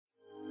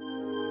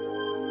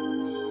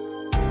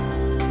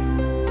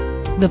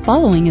The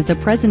following is a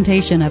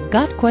presentation of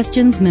Got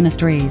Questions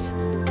Ministries.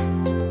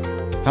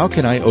 How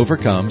can I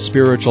overcome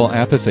spiritual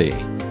apathy?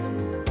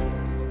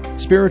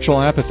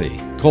 Spiritual apathy,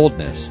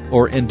 coldness,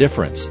 or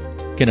indifference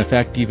can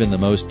affect even the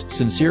most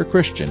sincere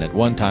Christian at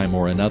one time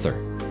or another.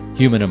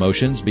 Human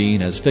emotions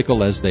being as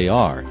fickle as they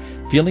are,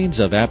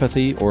 feelings of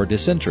apathy or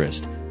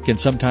disinterest can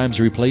sometimes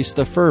replace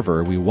the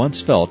fervor we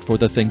once felt for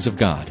the things of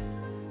God.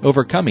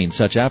 Overcoming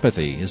such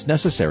apathy is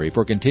necessary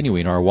for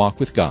continuing our walk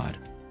with God.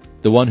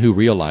 The one who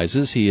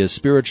realizes he is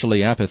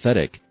spiritually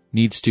apathetic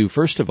needs to,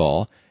 first of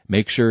all,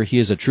 make sure he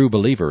is a true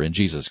believer in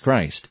Jesus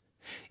Christ.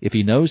 If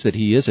he knows that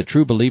he is a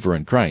true believer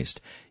in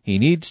Christ, he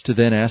needs to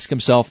then ask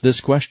himself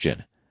this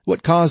question: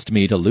 what caused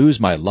me to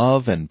lose my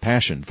love and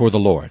passion for the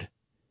Lord?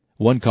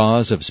 One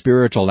cause of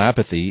spiritual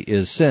apathy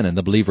is sin in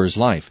the believer's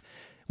life.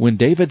 When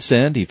David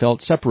sinned, he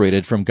felt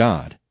separated from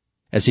God.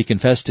 As he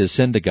confessed his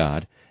sin to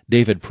God,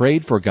 David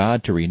prayed for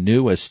God to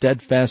renew a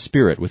steadfast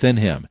spirit within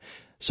him.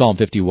 Psalm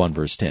 51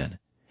 verse 10.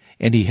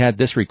 And he had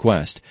this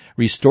request: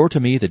 restore to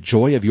me the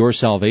joy of your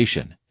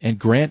salvation, and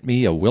grant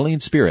me a willing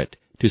spirit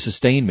to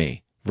sustain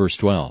me. Verse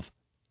 12.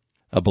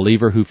 A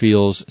believer who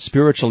feels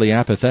spiritually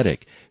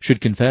apathetic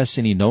should confess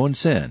any known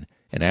sin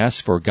and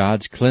ask for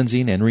God's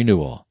cleansing and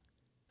renewal.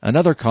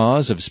 Another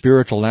cause of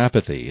spiritual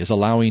apathy is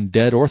allowing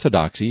dead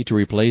orthodoxy to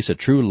replace a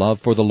true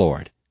love for the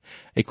Lord.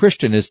 A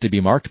Christian is to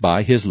be marked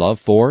by his love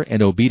for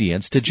and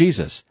obedience to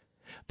Jesus.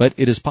 But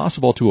it is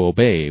possible to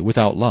obey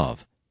without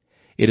love.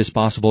 It is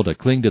possible to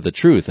cling to the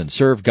truth and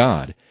serve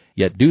God,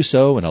 yet do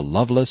so in a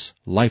loveless,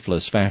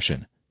 lifeless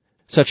fashion.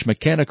 Such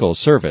mechanical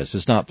service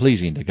is not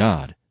pleasing to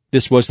God.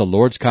 This was the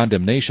Lord's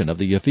condemnation of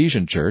the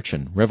Ephesian church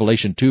in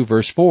Revelation 2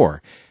 verse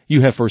 4.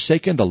 You have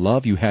forsaken the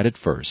love you had at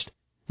first.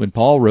 When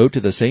Paul wrote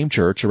to the same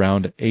church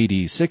around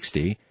AD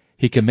 60,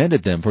 he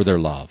commended them for their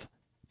love.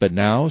 But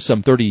now,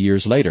 some 30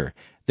 years later,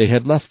 they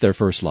had left their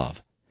first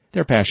love.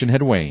 Their passion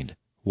had waned.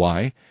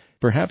 Why?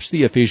 Perhaps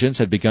the Ephesians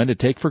had begun to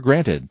take for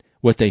granted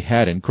what they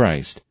had in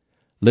Christ.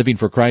 Living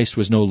for Christ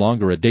was no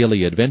longer a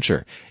daily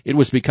adventure. It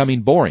was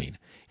becoming boring,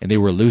 and they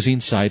were losing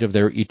sight of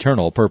their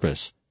eternal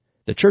purpose.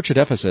 The church at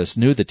Ephesus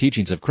knew the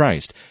teachings of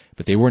Christ,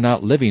 but they were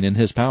not living in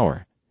His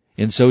power.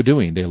 In so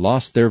doing, they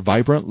lost their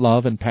vibrant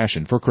love and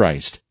passion for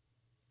Christ.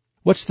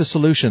 What's the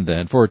solution,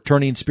 then, for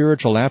turning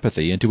spiritual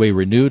apathy into a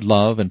renewed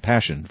love and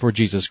passion for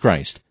Jesus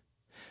Christ?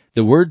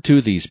 The word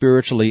to the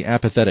spiritually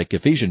apathetic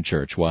Ephesian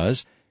church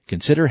was,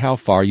 consider how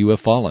far you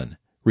have fallen.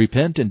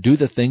 Repent and do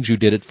the things you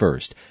did at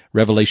first.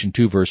 Revelation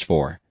 2 verse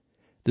 4.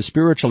 The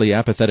spiritually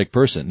apathetic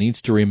person needs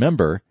to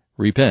remember,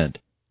 repent,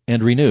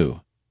 and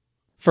renew.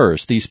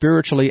 First, the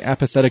spiritually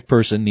apathetic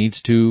person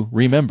needs to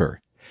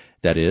remember.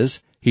 That is,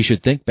 he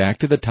should think back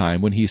to the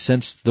time when he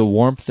sensed the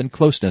warmth and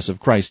closeness of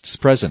Christ's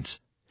presence.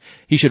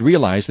 He should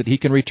realize that he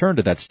can return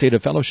to that state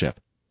of fellowship.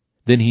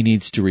 Then he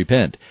needs to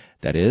repent.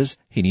 That is,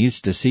 he needs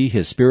to see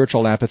his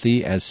spiritual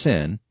apathy as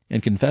sin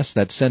and confess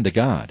that sin to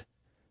God.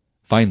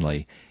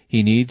 Finally,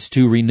 he needs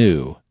to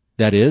renew.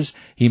 That is,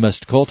 he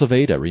must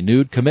cultivate a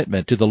renewed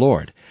commitment to the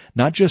Lord,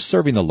 not just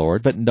serving the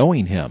Lord, but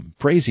knowing Him,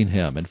 praising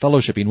Him, and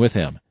fellowshipping with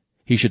Him.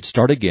 He should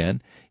start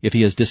again, if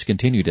he has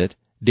discontinued it,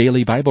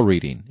 daily Bible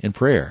reading and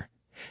prayer.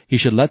 He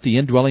should let the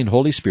indwelling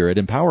Holy Spirit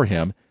empower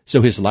him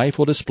so his life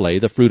will display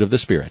the fruit of the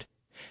Spirit.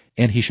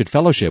 And he should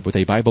fellowship with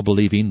a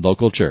Bible-believing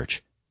local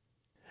church.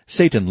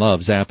 Satan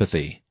loves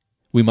apathy.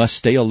 We must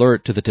stay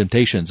alert to the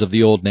temptations of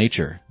the old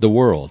nature, the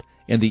world,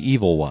 and the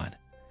evil one.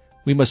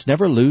 We must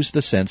never lose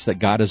the sense that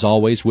God is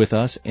always with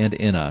us and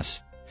in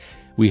us.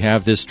 We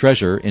have this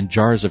treasure in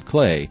jars of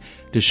clay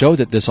to show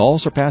that this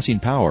all-surpassing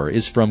power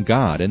is from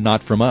God and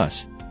not from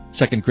us.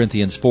 2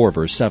 Corinthians 4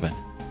 verse 7.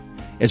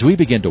 As we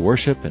begin to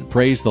worship and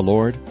praise the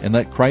Lord and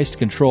let Christ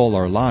control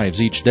our lives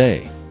each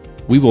day,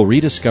 we will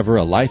rediscover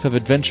a life of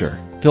adventure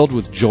filled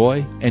with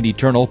joy and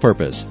eternal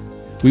purpose.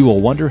 We will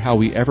wonder how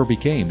we ever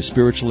became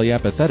spiritually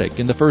apathetic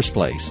in the first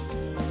place.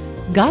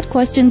 Got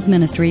Questions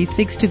Ministry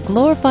seeks to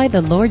glorify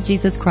the Lord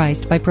Jesus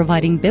Christ by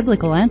providing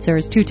biblical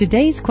answers to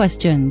today's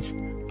questions.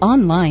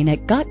 Online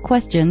at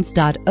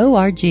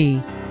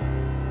gotquestions.org.